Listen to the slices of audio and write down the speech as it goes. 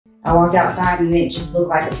I walked outside and it just looked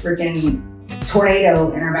like a freaking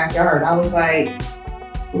tornado in our backyard. I was like,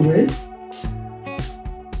 what?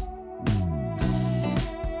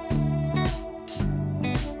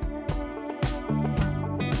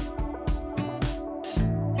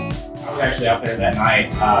 I was actually out there that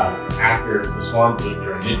night after the storm blew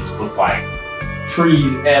through, and it just looked like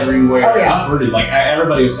trees everywhere, uprooted. Like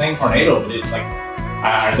everybody was saying tornado, but it's like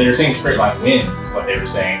they were saying straight line winds is what they were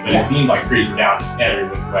saying, but it seemed like trees were down every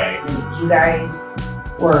which way. You guys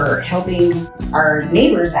were helping our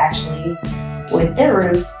neighbors actually with their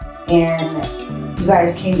roof, and you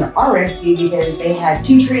guys came to our rescue because they had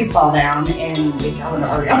 2 trees fall down and they fell into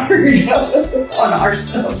our yard on our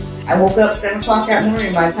stuff. I woke up 7 o'clock that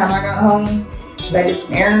morning. By the time I got home, because I did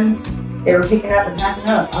some errands, they were picking up and packing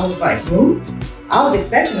up. I was like, who? I was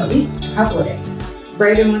expecting at least a couple of days.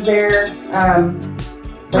 Braden was there.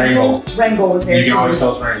 Wrangle was there. You can always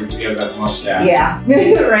tell it's Wrangle because of that mustache. Yeah,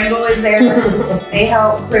 Wrangle was there. They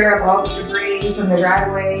helped clear up all the debris from the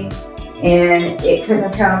driveway, and it couldn't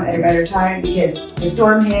have come at a better time because the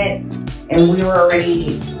storm hit, and we were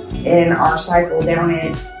already in our cycle down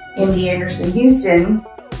at MD Anderson, Houston,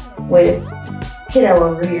 with Kiddo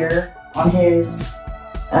over here on his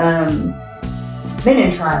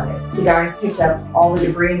Menon trial. The guys picked up all the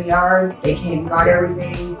debris in the yard. They came, got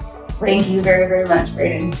everything. Thank you very, very much,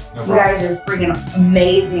 Braden. No, you guys are freaking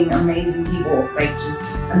amazing, amazing people. Like, just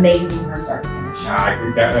amazing from start to finish. I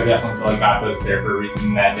definitely feel like God put us there for a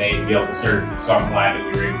reason that day to be able to serve you. So I'm glad that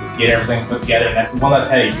we were able to get everything put together. And that's one less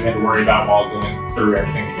headache you had to worry about while going through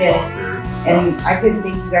everything that you're going through. So. And I couldn't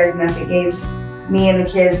thank you guys enough. It gave me and the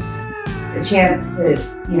kids a chance to,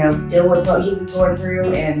 you know, deal with what he was going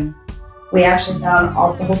through. And we actually found,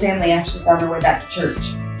 the whole family actually found their way back to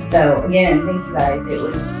church. So again, thank you guys.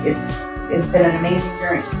 It's been an amazing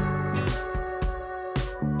journey.